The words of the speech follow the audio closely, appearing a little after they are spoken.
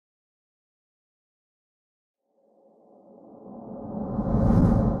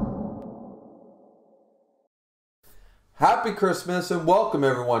Happy Christmas and welcome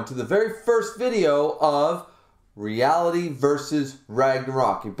everyone to the very first video of Reality versus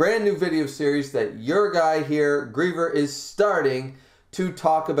Ragnarok, a brand new video series that your guy here, Griever, is starting to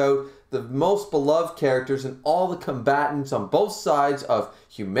talk about the most beloved characters and all the combatants on both sides of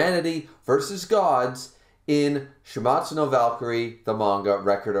humanity versus gods in Shumatsu no Valkyrie, the manga,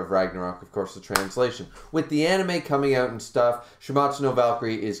 Record of Ragnarok, of course the translation. With the anime coming out and stuff, Shumatsu no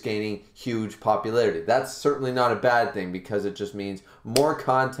Valkyrie is gaining huge popularity. That's certainly not a bad thing because it just means more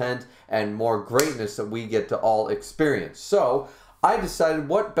content and more greatness that we get to all experience. So I decided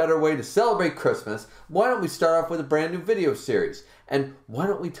what better way to celebrate Christmas, why don't we start off with a brand new video series? And why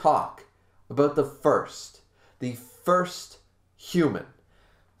don't we talk about the first human.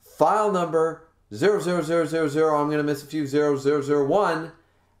 File number 00000, I'm going to miss a few, 0001,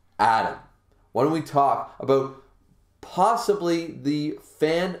 Adam. Why don't we talk about possibly the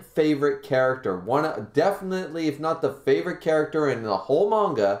fan favorite character, definitely if not the favorite character in the whole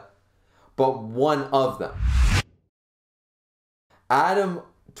manga, but one of them. Adam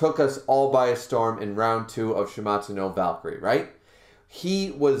took us all by a storm in round 2 of Shumatsu no Valkyrie, right?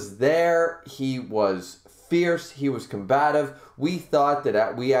 He was there, he was fierce, he was combative. We thought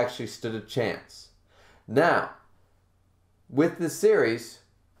that we actually stood a chance. Now, with this series,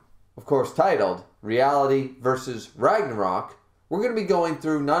 of course titled Reality versus Ragnarok, we're going to be going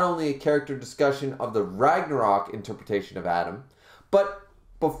through not only a character discussion of the Ragnarok interpretation of Adam, but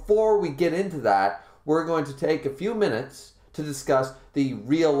before we get into that, we're going to take a few minutes to discuss the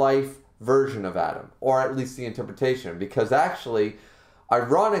real life version of Adam, or at least the interpretation, because actually,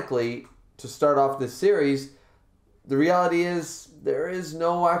 ironically, to start off this series, the reality is there is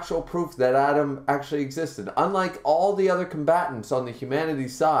no actual proof that Adam actually existed. Unlike all the other combatants on the humanity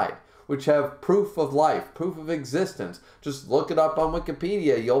side, which have proof of life, proof of existence. Just look it up on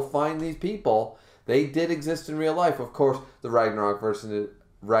Wikipedia. You'll find these people. They did exist in real life. Of course, the Ragnarok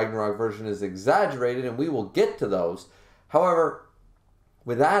version is exaggerated, and we will get to those. However,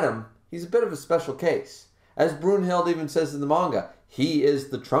 with Adam, he's a bit of a special case. As Brunhild even says in the manga, he is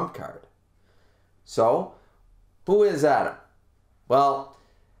the trump card. So, who is Adam? Well,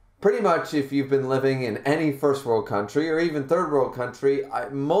 pretty much if you've been living in any first world country or even third world country,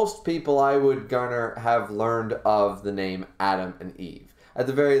 most people I would garner have learned of the name Adam and Eve. At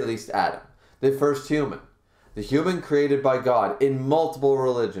the very least, Adam, the first human. The human created by God in multiple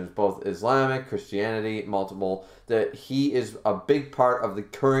religions, both Islamic, Christianity, multiple. That he is a big part of the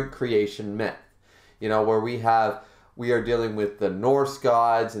current creation myth. You know, where we are dealing with the Norse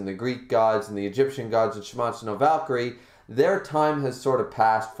gods and the Greek gods and the Egyptian gods in Shumatsu no Valkyrie. Their time has sort of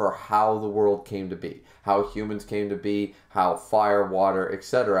passed for how the world came to be, how humans came to be, how fire, water,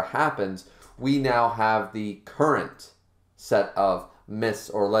 etc. happens. We now have the current set of myths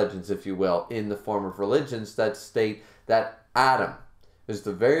or legends, if you will, in the form of religions that state that Adam is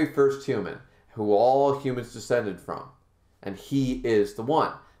the very first human who all humans descended from, and he is the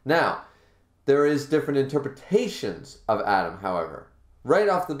one. Now, there is different interpretations of Adam, however. Right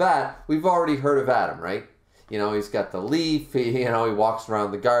off the bat, we've already heard of Adam, right? You know, he's got the leaf, he walks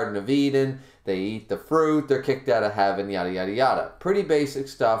around the Garden of Eden, they eat the fruit, they're kicked out of heaven, yada, yada, yada. Pretty basic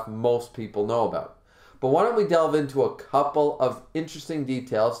stuff most people know about. But why don't we delve into a couple of interesting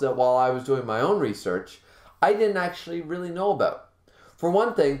details that while I was doing my own research, I didn't actually really know about. For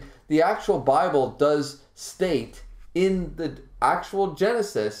one thing, the actual Bible does state in the actual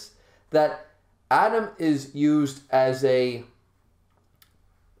Genesis that Adam is used as a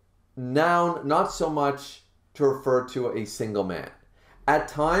noun, not so much to refer to a single man. At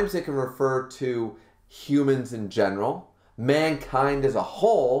times it can refer to humans in general, mankind as a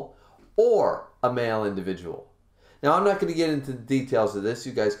whole, or a male individual. Now, I'm not going to get into the details of this.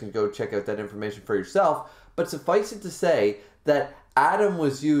 You guys can go check out that information for yourself. But suffice it to say that Adam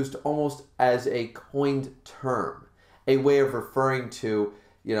was used almost as a coined term, a way of referring to,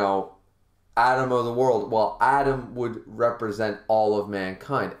 you know, Adam of the world. Well, Adam would represent all of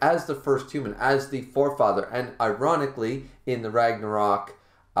mankind as the first human, as the forefather. And ironically, in the Ragnarok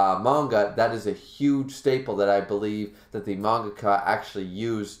manga, that is a huge staple that I believe that the mangaka actually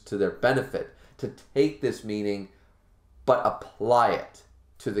used to their benefit, to take this meaning but apply it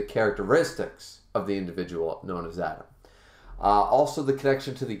to the characteristics of the individual known as Adam. Also the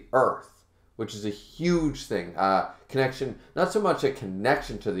connection to the earth, which is a huge thing. Connection, not so much a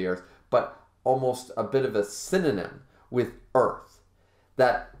connection to the earth, but almost a bit of a synonym with earth.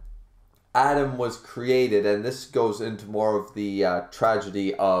 That Adam was created, and this goes into more of the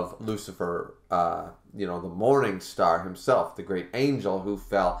tragedy of Lucifer, the morning star himself, the great angel who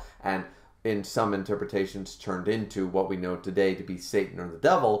fell and in some interpretations turned into what we know today to be Satan or the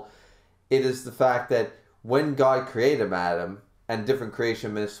devil. It is the fact that when God created Adam, and different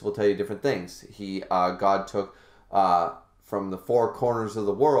creation myths will tell you different things. God took from the four corners of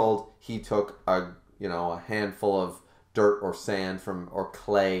the world, he took a handful of dirt or sand or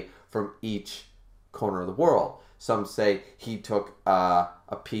clay from each corner of the world. Some say he took a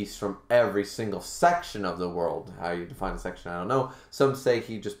piece from every single section of the world. How you define a section, I don't know. Some say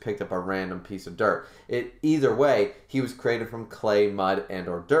he just picked up a random piece of dirt. Either way, he was created from clay, mud, and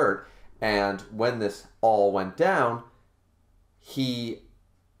or dirt. And when this all went down, he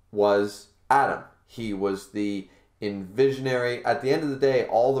was Adam. He was the visionary. At the end of the day,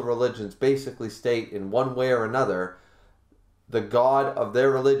 all the religions basically state in one way or another, the God of their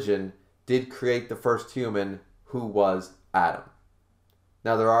religion did create the first human, who was Adam.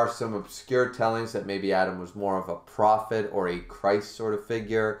 Now, there are some obscure tellings that maybe Adam was more of a prophet or a Christ sort of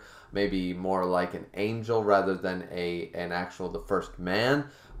figure, maybe more like an angel rather than the first man.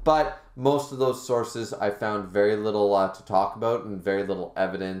 But most of those sources I found very little to talk about, and very little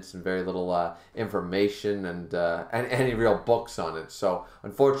evidence, and very little information, and any real books on it. So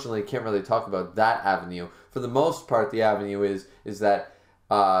unfortunately, can't really talk about that avenue. For the most part, the avenue is that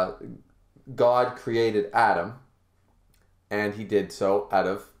God created Adam, and he did so out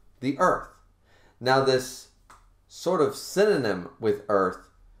of the earth. Now, this sort of synonym with earth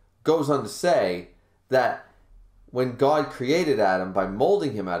goes on to say that when God created Adam by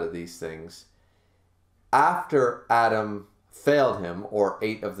molding him out of these things, after Adam failed him or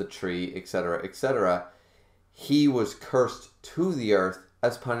ate of the tree, etc., etc., he was cursed to the earth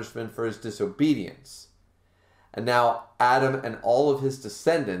as punishment for his disobedience. And now Adam and all of his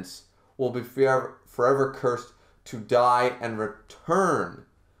descendants will be forever cursed to die and return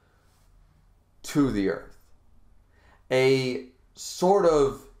to the earth. A sort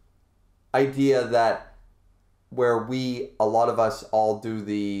of idea that where a lot of us all do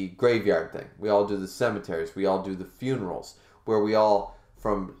the graveyard thing. We all do the cemeteries. We all do the funerals. Where we all,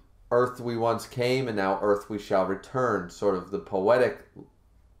 from earth we once came and now earth we shall return. Sort of the poetic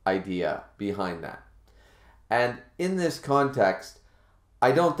idea behind that. And in this context,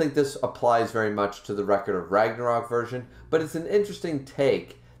 I don't think this applies very much to the Record of Ragnarok version, but it's an interesting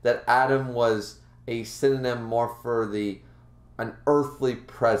take that Adam was a synonym more for an earthly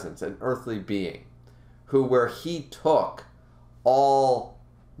presence, an earthly being. Where he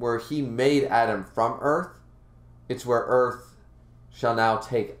made Adam from earth, it's where earth shall now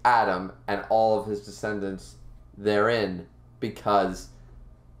take Adam and all of his descendants therein, because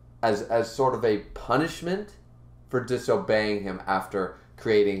as sort of a punishment for disobeying him after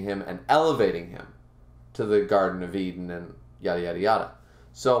creating him and elevating him to the Garden of Eden and yada yada yada.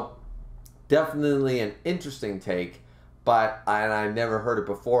 So definitely an interesting take, and I never heard it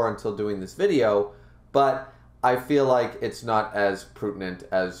before until doing this video. But I feel like it's not as pertinent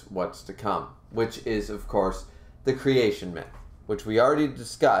as what's to come, which is, of course, the creation myth, which we already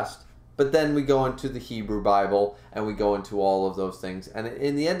discussed, but then we go into the Hebrew Bible, and we go into all of those things. And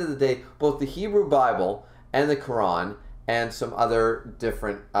in the end of the day, both the Hebrew Bible and the Quran and some other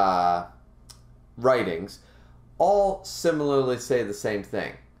different writings all similarly say the same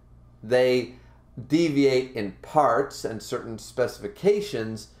thing. They deviate in parts and certain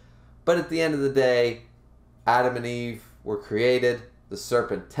specifications, but at the end of the day, Adam and Eve were created, the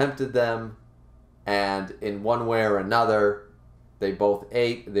serpent tempted them, and in one way or another, they both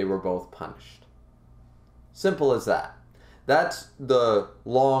ate, they were both punished. Simple as that. That's the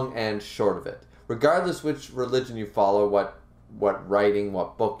long and short of it. Regardless which religion you follow, what writing,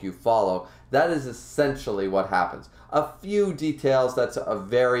 what book you follow, that is essentially what happens. A few details, that's a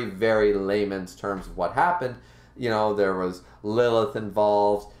very, very layman's terms of what happened. There was Lilith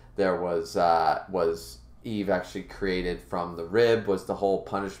involved. There was Eve actually created from the rib, was the whole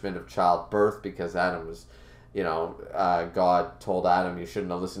punishment of childbirth, because Adam was, God told Adam you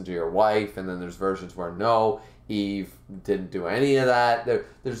shouldn't have listened to your wife, and then there's versions where no, Eve didn't do any of that.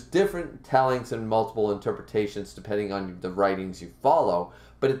 There's different tellings and multiple interpretations depending on the writings you follow,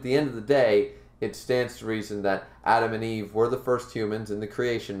 but at the end of the day, it stands to reason that Adam and Eve were the first humans in the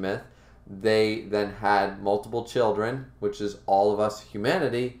creation myth. They then had multiple children, which is all of us,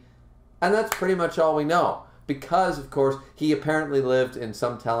 humanity, and that's pretty much all we know. Because, of course, he apparently lived in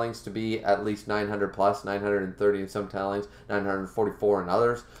some tellings to be at least 900 plus, 930 in some tellings, 944 in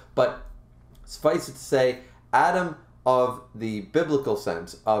others. But suffice it to say, Adam of the biblical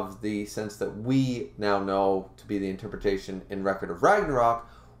sense, of the sense that we now know to be the interpretation in Record of Ragnarok,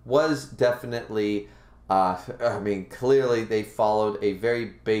 was definitely, clearly they followed a very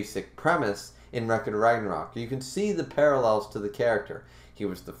basic premise in Record of Ragnarok. You can see the parallels to the character. He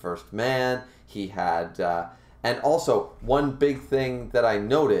was the first man, he had, and also one big thing that I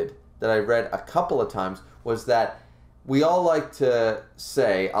noted that I read a couple of times was that we all like to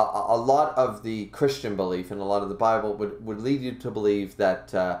say, a lot of the Christian belief and a lot of the Bible would lead you to believe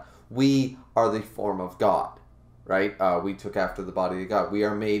that we are the form of God, right? We took after the body of God. We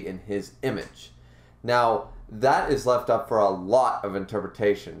are made in His image. Now, that is left up for a lot of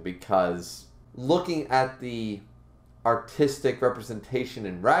interpretation, because looking at the artistic representation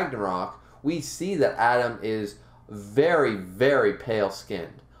in Ragnarok, we see that Adam is very, very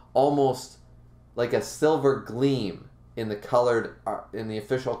pale-skinned, almost like a silver gleam in the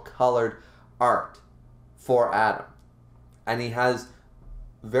official colored art for Adam. And he has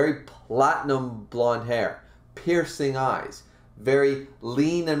very platinum blonde hair, piercing eyes, very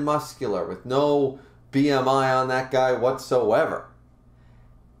lean and muscular, with no BMI on that guy whatsoever.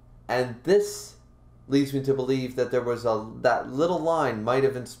 And this leads me to believe that there was that little line might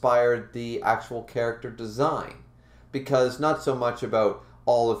have inspired the actual character design, because not so much about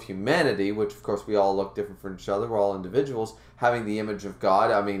all of humanity, which of course we all look different from each other, we're all individuals, having the image of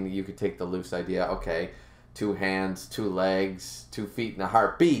God. I mean, you could take the loose idea, okay, 2 hands, 2 legs, 2 feet, and a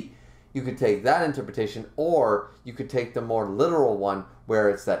heartbeat. You could take that interpretation, or you could take the more literal one, where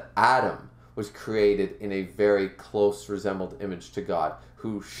it's that Adam was created in a very close resembled image to God,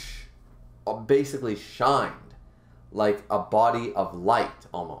 who basically shined like a body of light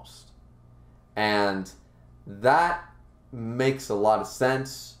almost. And that makes a lot of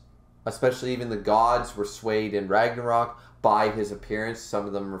sense, especially even the gods were swayed in Ragnarok by his appearance, some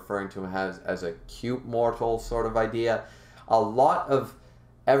of them referring to him as a cute mortal sort of idea. A lot of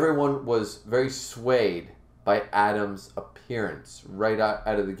everyone was very swayed by Adam's appearance right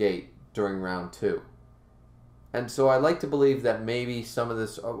out of the gate during round 2. And so I like to believe that maybe some of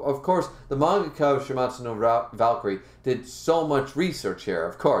this, of course, the mangaka of Shimatsu no Valkyrie did so much research here,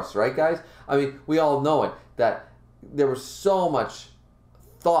 of course, right guys? I mean, we all know it, that there was so much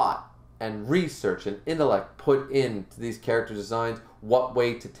thought and research and intellect put into these character designs, what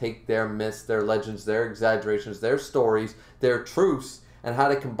way to take their myths, their legends, their exaggerations, their stories, their truths, and how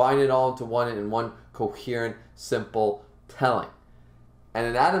to combine it all into one coherent, simple telling. And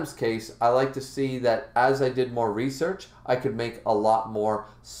in Adam's case, I like to see that as I did more research, I could make a lot more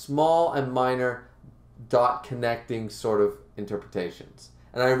small and minor dot connecting sort of interpretations.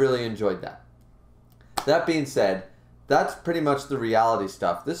 And I really enjoyed that. That being said, that's pretty much the reality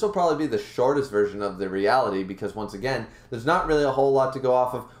stuff. This will probably be the shortest version of the reality, because once again, there's not really a whole lot to go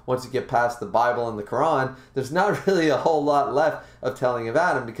off of once you get past the Bible and the Quran. There's not really a whole lot left of telling of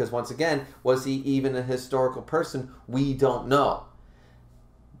Adam, because once again, was he even a historical person? We don't know.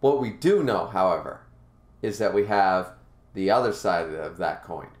 What we do know, however, is that we have the other side of that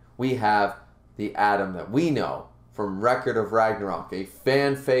coin. We have the Adam that we know from Record of Ragnarok, a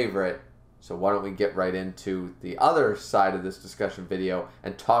fan favorite. So why don't we get right into the other side of this discussion video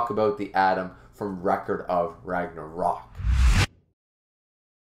and talk about the Adam from Record of Ragnarok.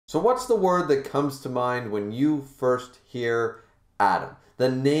 So what's the word that comes to mind when you first hear Adam?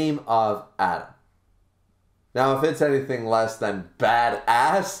 The name of Adam. Now, if it's anything less than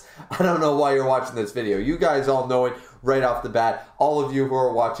badass, I don't know why you're watching this video. You guys all know it right off the bat. All of you who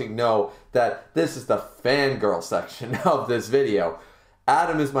are watching know that this is the fangirl section of this video.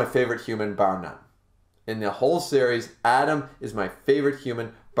 Adam is my favorite human, bar none. In the whole series, Adam is my favorite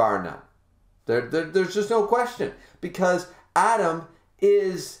human, bar none. There's just no question, because Adam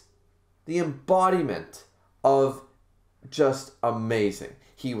is the embodiment of just amazing.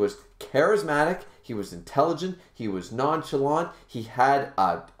 He was charismatic, he was intelligent, he was nonchalant, he had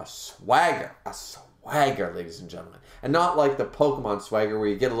a swagger, ladies and gentlemen. And not like the Pokemon swagger where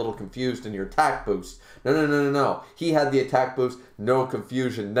you get a little confused in your attack boost. No. He had the attack boost, no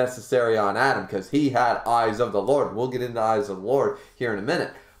confusion necessary on Adam, because he had eyes of the Lord. We'll get into eyes of the Lord here in a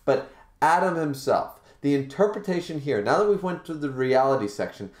minute. But Adam himself, the interpretation here, now that we've went to the reality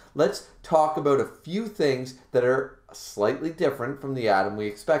section, let's talk about a few things that are slightly different from the Adam we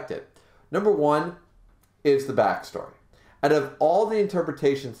expected. Number one is the backstory. Out of all the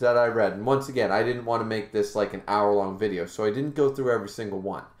interpretations that I read, and once again, I didn't want to make this like an hour-long video, so I didn't go through every single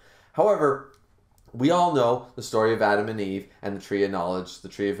one. However, we all know the story of Adam and Eve and the tree of knowledge, the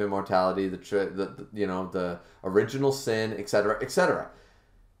tree of immortality, the original sin, etc., etc.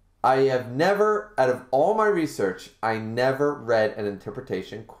 I have never, out of all my research, I never read an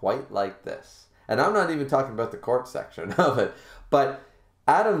interpretation quite like this. And I'm not even talking about the court section of it, but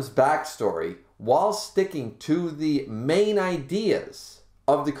Adam's backstory, while sticking to the main ideas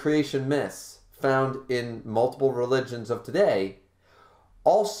of the creation myths found in multiple religions of today,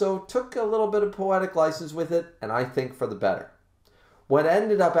 also took a little bit of poetic license with it, and I think for the better. What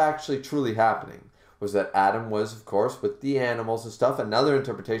ended up actually truly happening was that Adam was, of course, with the animals and stuff. Another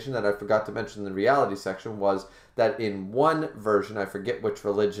interpretation that I forgot to mention in the reality section was that in one version, I forget which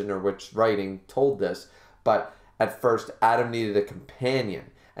religion or which writing told this, but at first Adam needed a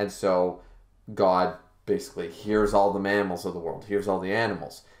companion. And so God basically, here's all the mammals of the world, here's all the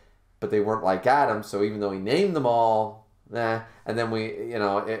animals. But they weren't like Adam, so even though he named them all, and then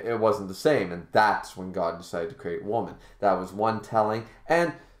it wasn't the same. And that's when God decided to create woman. That was one telling,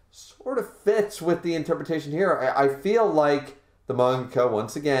 and sort of fits with the interpretation here. I feel like the mangaka,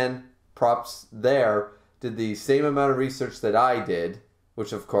 once again, props there, did the same amount of research that I did,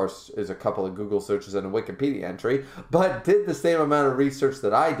 which of course is a couple of Google searches and a Wikipedia entry, but did the same amount of research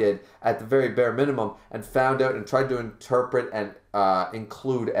that I did at the very bare minimum, and found out and tried to interpret and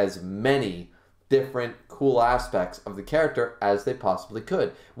include as many different cool aspects of the character as they possibly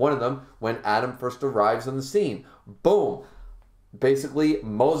could. One of them, when Adam first arrives on the scene, boom, basically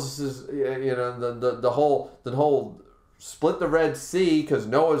Moses is, the whole split the Red Sea because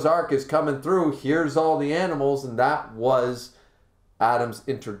Noah's Ark is coming through, here's all the animals, and that was Adam's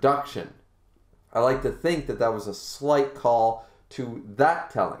introduction. I like to think that that was a slight call to that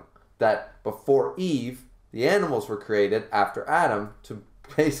telling, that before Eve, the animals were created after Adam to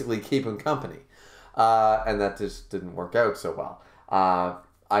basically keep him company. And that just didn't work out so well.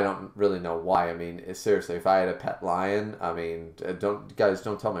 I don't really know why. I mean, seriously, if I had a pet lion, I mean,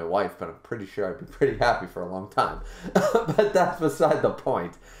 don't tell my wife, but I'm pretty sure I'd be pretty happy for a long time. But that's beside the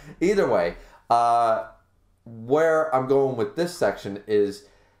point. Either way, where I'm going with this section is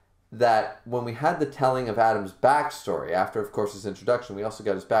that when we had the telling of Adam's backstory, after, of course, his introduction, we also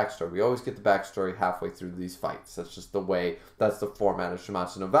got his backstory. We always get the backstory halfway through these fights. That's just the way, that's the format of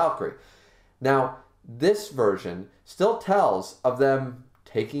Shimatsu no Valkyrie. Now, this version still tells of them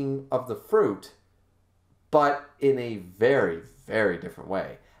taking of the fruit, but in a very, very different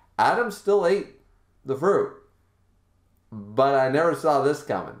way. Adam still ate the fruit, but I never saw this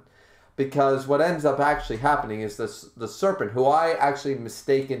coming. Because what ends up actually happening is the serpent, who I actually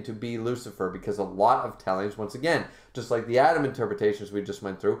mistaken to be Lucifer, because a lot of tellings, once again, just like the Adam interpretations we just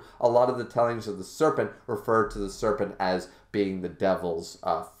went through, a lot of the tellings of the serpent refer to the serpent as being the devil's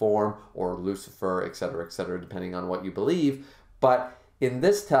form, or Lucifer, etc., depending on what you believe. But in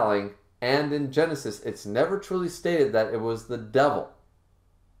this telling, and in Genesis, it's never truly stated that it was the devil.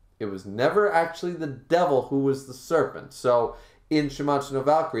 It was never actually the devil who was the serpent. So in Shimatsu no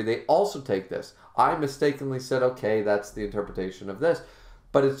Valkyrie, they also take this. I mistakenly said, okay, that's the interpretation of this.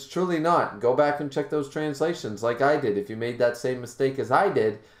 But it's truly not. Go back and check those translations like I did. If you made that same mistake as I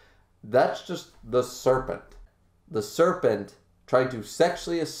did, that's just the serpent. The serpent tried to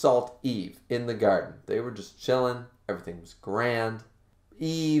sexually assault Eve in the garden. They were just chilling. Everything was grand.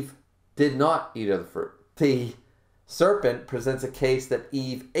 Eve did not eat of the fruit. The serpent presents a case that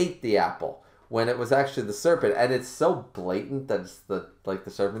Eve ate the apple, when it was actually the serpent. And it's so blatant that it's the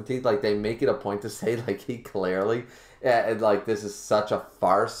serpent teeth. Like, they make it a point to say, like, he clearly, like, this is such a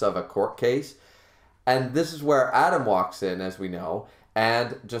farce of a court case. And this is where Adam walks in, as we know,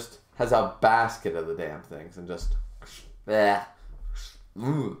 and just has a basket of the damn things, and just, and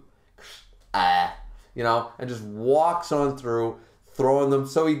just walks on through, throwing them.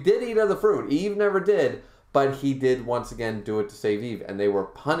 So he did eat of the fruit. Eve never did. But he did once again do it to save Eve. And they were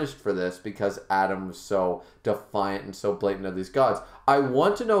punished for this because Adam was so defiant and so blatant of these gods. I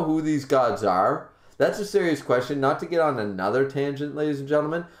want to know who these gods are. That's a serious question. Not to get on another tangent, ladies and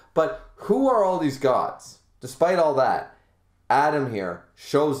gentlemen. But who are all these gods? Despite all that, Adam here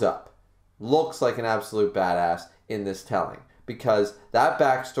shows up. Looks like an absolute badass in this telling. Because that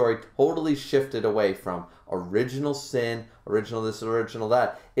backstory totally shifted away from original sin, original this, original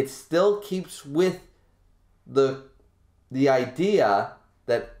that. It still keeps with the idea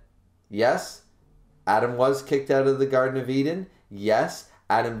that, yes, Adam was kicked out of the Garden of Eden. Yes,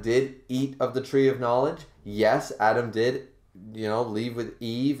 Adam did eat of the tree of knowledge. Yes, Adam did, leave with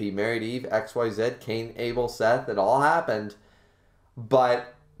Eve. He married Eve, XYZ, Cain, Abel, Seth. It all happened.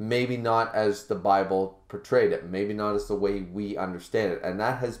 But maybe not as the Bible portrayed it. Maybe not as the way we understand it. And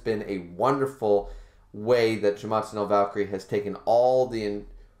that has been a wonderful way that Shimatsu no Valkyrie has taken all the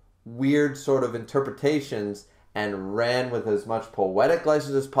weird sort of interpretations and ran with as much poetic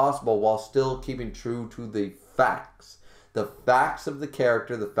license as possible while still keeping true to the facts. The facts of the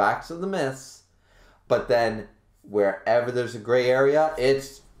character, the facts of the myths, but then wherever there's a gray area,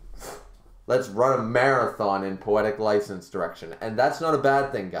 it's let's run a marathon in poetic license direction. And that's not a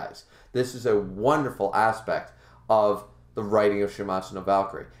bad thing, guys. This is a wonderful aspect of the writing of Shimatsu no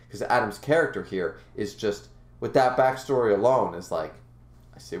Valkyrie. Because Adam's character here is just, with that backstory alone, is like,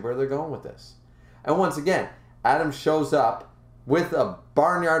 I see where they're going with this. And once again, Adam shows up with a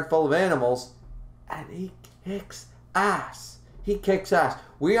barnyard full of animals, and he kicks ass. He kicks ass.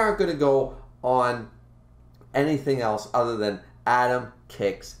 We aren't going to go on anything else other than Adam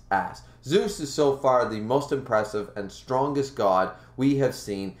kicks ass. Zeus is so far the most impressive and strongest god we have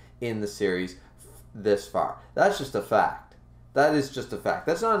seen in the series this far. That's just a fact. That is just a fact.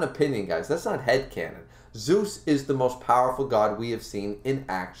 That's not an opinion, guys. That's not headcanon. Zeus is the most powerful god we have seen in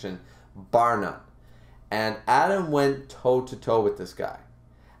action, bar none. And Adam went toe-to-toe with this guy.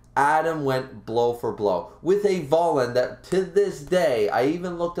 Adam went blow for blow with a Volan that to this day, I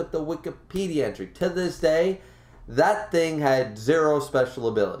even looked up the Wikipedia entry, to this day, that thing had 0 special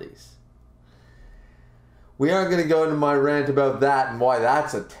abilities. We aren't going to go into my rant about that and why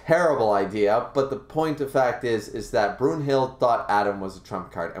that's a terrible idea, but the point of fact is that Brunhild thought Adam was a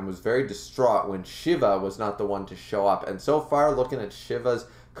trump card and was very distraught when Shiva was not the one to show up. And so far, looking at Shiva's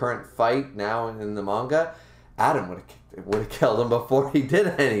current fight now in the manga, Adam would have killed him before he did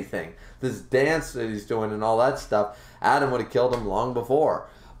anything. This dance that he's doing and all that stuff, Adam would have killed him long before.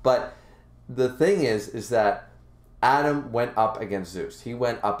 But the thing is that Adam went up against Zeus. He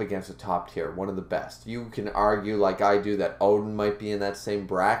went up against a top tier, one of the best. You can argue, like I do, that Odin might be in that same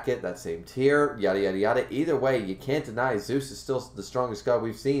bracket, that same tier, yada, yada, yada. Either way, you can't deny Zeus is still the strongest god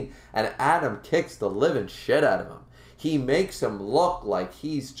we've seen, and Adam kicks the living shit out of him. He makes him look like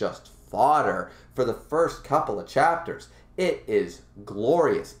he's just fodder for the first couple of chapters. It is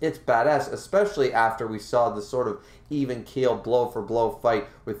glorious. It's badass, especially after we saw the sort of even keel blow for blow fight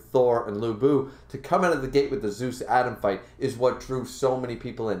with Thor and Lu Bu. To come out of the gate with the Zeus-Adam fight is what drew so many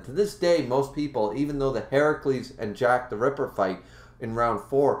people in. To this day, most people, even though the Heracles and Jack the Ripper fight in round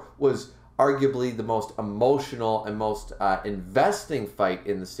 4 was arguably the most emotional and most investing fight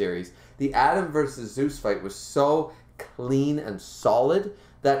in the series, the Adam versus Zeus fight was so clean and solid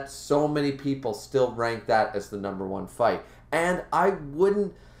that so many people still rank that as the #1 fight. And I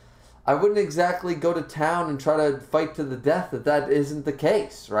wouldn't exactly go to town and try to fight to the death that isn't the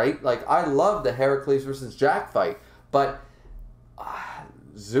case, right? Like, I love the Heracles versus Jack fight, but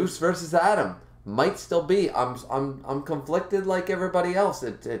Zeus versus Adam might still be. I'm conflicted like everybody else.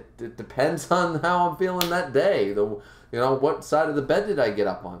 It depends on how I'm feeling that day. What side of the bed did I get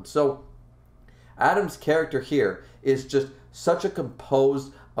up on? So Adam's character here is just such a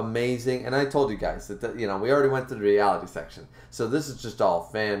composed, amazing, and I told you guys that we already went to the reality section. So this is just all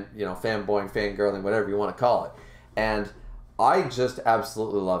fanboying, fangirling, whatever you want to call it. And I just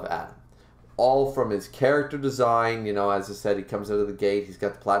absolutely love Adam. All from his character design, as I said, he comes out of the gate, he's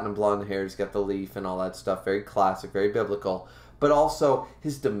got the platinum blonde hair, he's got the leaf and all that stuff, very classic, very biblical, but also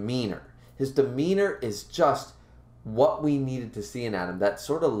his demeanor. His demeanor is just what we needed to see in Adam. That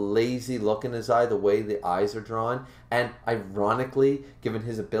sort of lazy look in his eye, the way the eyes are drawn. And ironically, given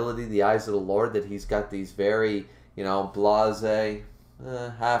his ability, the eyes of the Lord, that he's got these very, blasé,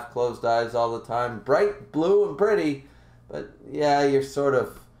 half-closed eyes all the time. Bright blue and pretty. But, yeah, you're sort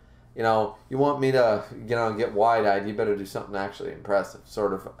of, you want me to, get wide-eyed, you better do something actually impressive.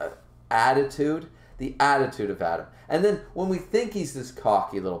 Sort of attitude. The attitude of Adam. And then when we think he's this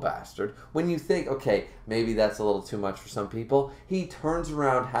cocky little bastard, when you think, okay, maybe that's a little too much for some people, he turns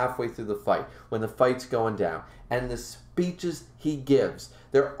around halfway through the fight, when the fight's going down, and the speeches he gives,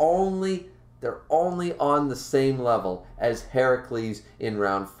 they're only on the same level as Heracles in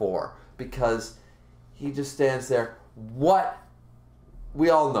round 4, because he just stands there. We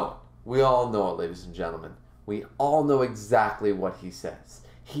all know it. We all know it, ladies and gentlemen. We all know exactly what he says.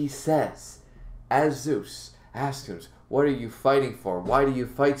 He says, as Zeus asks him, what are you fighting for? Why do you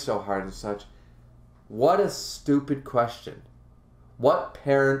fight so hard and such? What a stupid question. What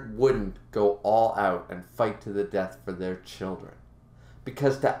parent wouldn't go all out and fight to the death for their children?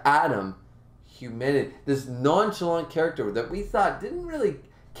 Because to Adam, humanity, this nonchalant character that we thought didn't really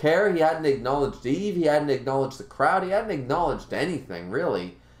care, he hadn't acknowledged Eve, he hadn't acknowledged the crowd, he hadn't acknowledged anything,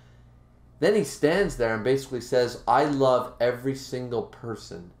 really. Then he stands there and basically says, I love every single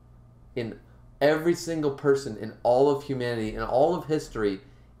person in all of humanity, in all of history,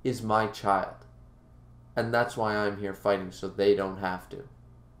 is my child. And that's why I'm here fighting, so they don't have to.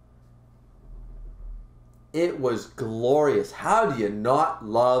 It was glorious. How do you not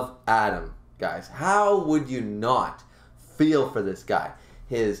love Adam, guys? How would you not feel for this guy?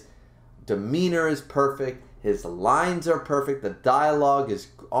 His demeanor is perfect. His lines are perfect. The dialogue is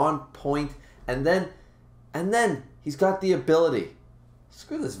on point. And then he's got the ability.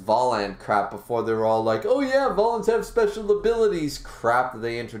 Screw this Volan crap before they were all like, oh yeah, Volans have special abilities crap that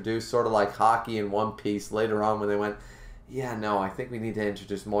they introduced, sort of like hockey in One Piece later on when they went, yeah, no, I think we need to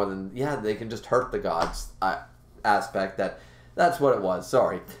introduce more than, yeah, they can just hurt the gods aspect. That's what it was,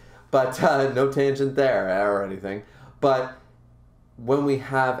 sorry. But no tangent there or anything. But when we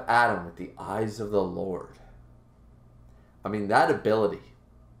have Adam with the eyes of the Lord, I mean, that ability,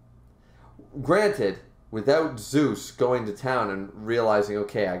 granted, without Zeus going to town and realizing,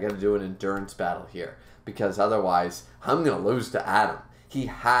 okay, I got to do an endurance battle here, because otherwise I'm going to lose to Adam. He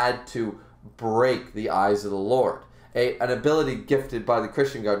had to break the eyes of the Lord. An ability gifted by the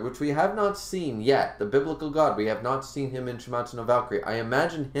Christian God, which we have not seen yet. The biblical God, we have not seen him in Shemata no Valkyrie. I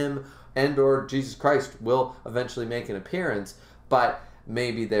imagine him and or Jesus Christ will eventually make an appearance, but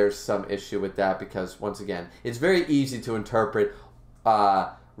maybe there's some issue with that because, once again, it's very easy to interpret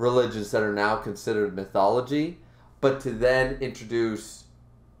religions that are now considered mythology, but to then introduce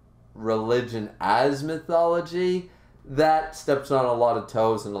religion as mythology, that steps on a lot of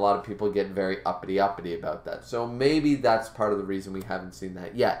toes, and a lot of people get very uppity about that. So maybe that's part of the reason we haven't seen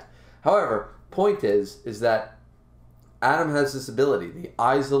that yet. However, point is that Adam has this ability, the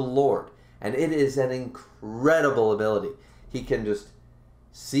eyes of the Lord, and it is an incredible ability. He can just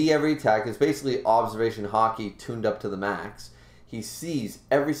see every attack. It's basically observation hockey tuned up to the max. He sees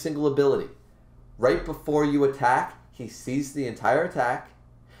every single ability. Right before you attack, he sees the entire attack,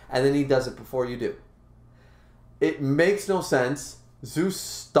 and then he does it before you do. It makes no sense. Zeus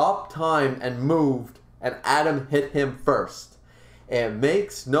stopped time and moved, and Adam hit him first. It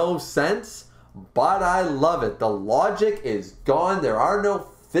makes no sense, but I love it. The logic is gone. There are no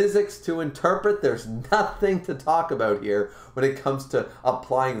physics to interpret. There's nothing to talk about here when it comes to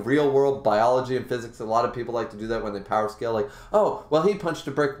applying real-world biology and physics. A lot of people like to do that when they power scale, like, oh, well, he punched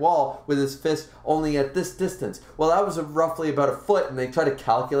a brick wall with his fist only at this distance. Well, that was roughly about a foot, and they try to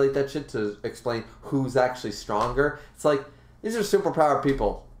calculate that shit to explain who's actually stronger. It's like, these are superpowered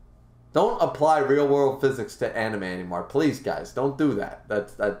people. Don't apply real-world physics to anime anymore. Please, guys, don't do that.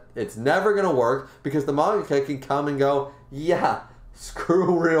 It's never going to work because the mangaka can come and go, yeah,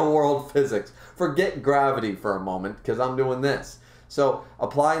 screw real-world physics. Forget gravity for a moment because I'm doing this. So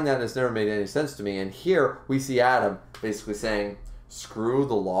applying that has never made any sense to me. And here we see Adam basically saying, screw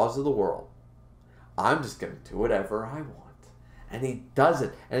the laws of the world. I'm just going to do whatever I want. And he does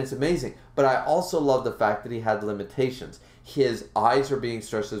it. And it's amazing. But I also love the fact that he had limitations. His eyes are being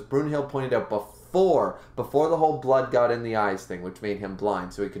stretched, as Brunhild pointed out before the whole blood got in the eyes thing, which made him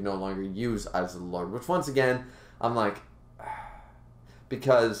blind, so he could no longer use eyes of the Lord. Which, once again, I'm like,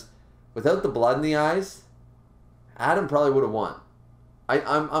 because without the blood in the eyes, Adam probably would have won.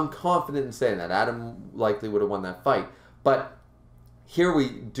 I'm confident in saying that. Adam likely would have won that fight. But here we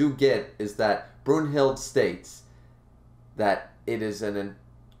do get is that Brunhild states that it is an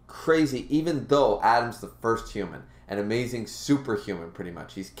crazy, even though Adam's the first human, an amazing superhuman pretty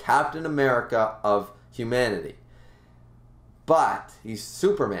much. He's Captain America of humanity. But he's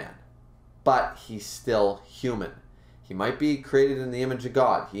Superman. But he's still human. He might be created in the image of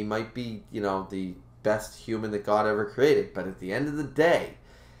God. He might be, the best human that God ever created. But at the end of the day,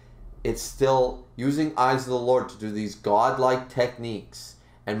 it's still using eyes of the Lord to do these godlike techniques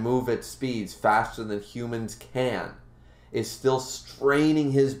and move at speeds faster than humans can. Is still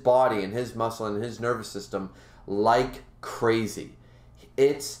straining his body and his muscle and his nervous system like crazy.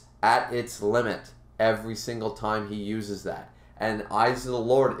 It's at its limit every single time he uses that. And eyes of the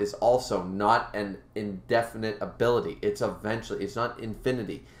Lord is also not an indefinite ability. It's not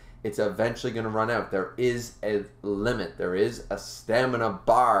infinity. It's eventually going to run out. There is a limit. There is a stamina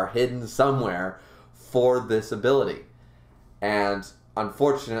bar hidden somewhere for this ability. And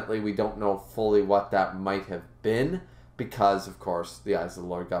unfortunately, we don't know fully what that might have been because, of course, the eyes of the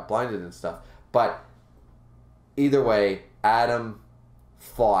Lord got blinded and stuff. But either way, Adam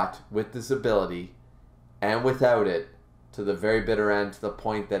fought with this ability and without it to the very bitter end, to the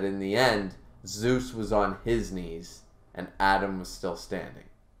point that in the end, Zeus was on his knees and Adam was still standing.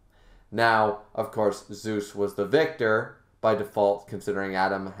 Now, of course, Zeus was the victor by default, considering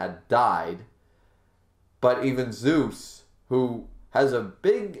Adam had died. But even Zeus, who has a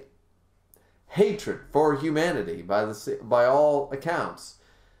big hatred for humanity by all accounts,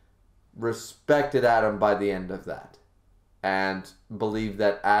 respected Adam by the end of that. And believed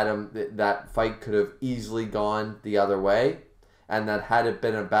that that fight could have easily gone the other way, and that had it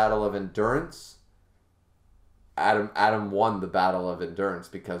been a battle of endurance, Adam won the battle of endurance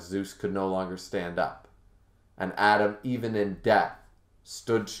because Zeus could no longer stand up. And Adam, even in death,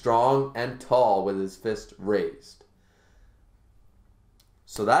 stood strong and tall with his fist raised.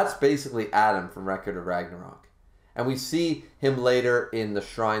 So that's basically Adam from Record of Ragnarok. And we see him later in the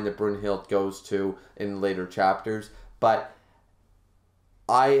shrine that Brunhild goes to in later chapters. But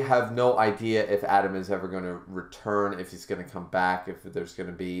I have no idea if Adam is ever going to return, if he's going to come back, if there's going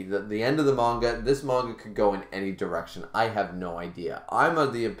to be... The end of the manga, this manga could go in any direction. I have no idea. I'm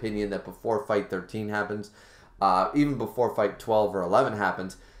of the opinion that before Fight 13 happens, even before fight 12 or 11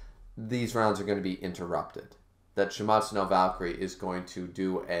 happens, these rounds are going to be interrupted. That Shimatsu no Valkyrie is going to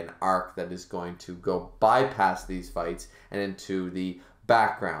do an arc that is going to go bypass these fights and into the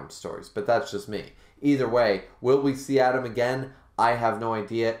background stories. But that's just me. Either way, will we see Adam again? I have no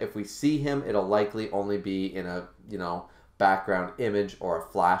idea. If we see him, it'll likely only be in a, background image or a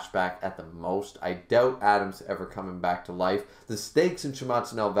flashback at the most. I doubt Adam's ever coming back to life. The stakes in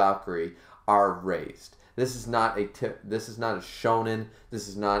Shimatsu no Valkyrie are raised. This is not a shonen. This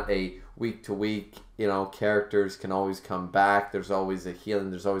is not a week to week, characters can always come back. There's always a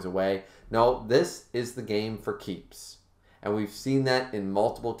healing. There's always a way. No, this is the game for keeps. And we've seen that in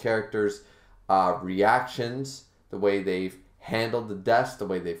multiple characters' reactions, the way they've handled the deaths, the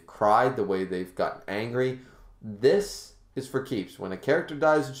way they've cried, the way they've gotten angry. This is for keeps. When a character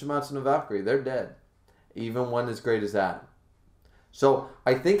dies in Shimatsu no Valkyrie, they're dead. Even one as great as Adam. So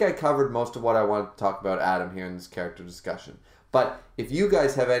I think I covered most of what I wanted to talk about Adam here in this character discussion. But if you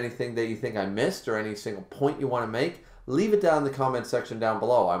guys have anything that you think I missed or any single point you want to make, leave it down in the comment section down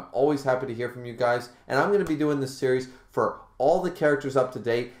below. I'm always happy to hear from you guys. And I'm going to be doing this series for all the characters up to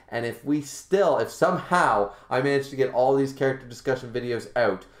date. And if somehow I manage to get all these character discussion videos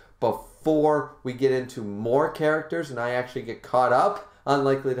out before we get into more characters and I actually get caught up,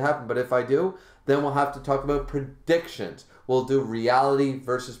 unlikely to happen, but if I do, then we'll have to talk about predictions. We'll do reality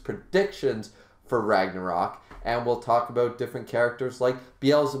versus predictions for Ragnarok, and we'll talk about different characters like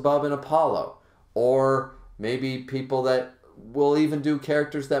Beelzebub and Apollo, or maybe people that will even do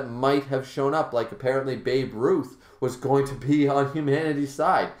characters that might have shown up, like apparently Babe Ruth was going to be on humanity's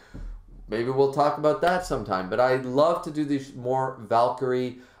side. Maybe we'll talk about that sometime, but I'd love to do these more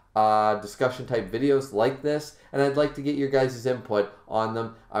Valkyrie discussion type videos like this, and I'd like to get your guys' input on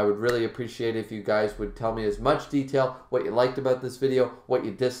them. I would really appreciate it if you guys would tell me as much detail what you liked about this video, what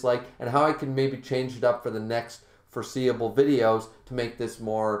you disliked, and how I can maybe change it up for the next foreseeable videos to make this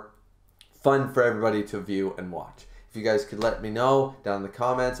more fun for everybody to view and watch. If you guys could let me know down in the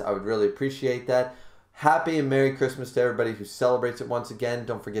comments, I would really appreciate that. Happy and Merry Christmas to everybody who celebrates it once again.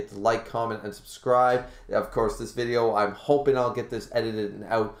 Don't forget to like, comment, and subscribe. Of course, this video, I'm hoping I'll get this edited and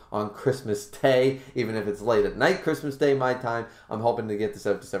out on Christmas Day, even if it's late at night, Christmas Day, my time. I'm hoping to get this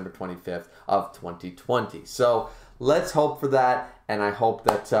out December 25th of 2020. So let's hope for that, and I hope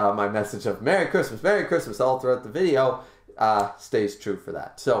that my message of Merry Christmas all throughout the video stays true for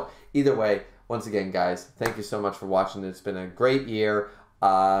that. So either way, once again, guys, thank you so much for watching. It's been a great year.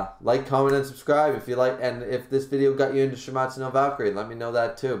 Like, comment, and subscribe if you like, and if this video got you into Shimatsu no Valkyrie, let me know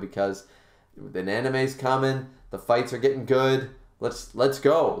that too, because an anime's coming, the fights are getting good. Let's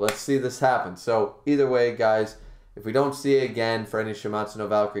go. Let's see this happen. So either way, guys, if we don't see you again for any Shimatsu no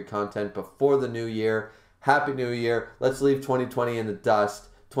Valkyrie content before the new year, Happy New Year. Let's leave 2020 in the dust.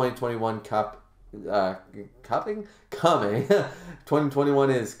 2021 coming 2021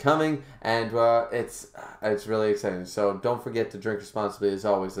 is coming, and it's really exciting. So don't forget to drink responsibly as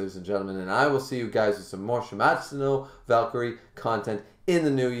always, ladies and gentlemen, and I will see you guys with some more Shimatsu no Valkyrie content in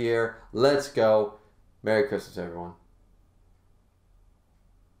the new year. Let's go. Merry Christmas, everyone.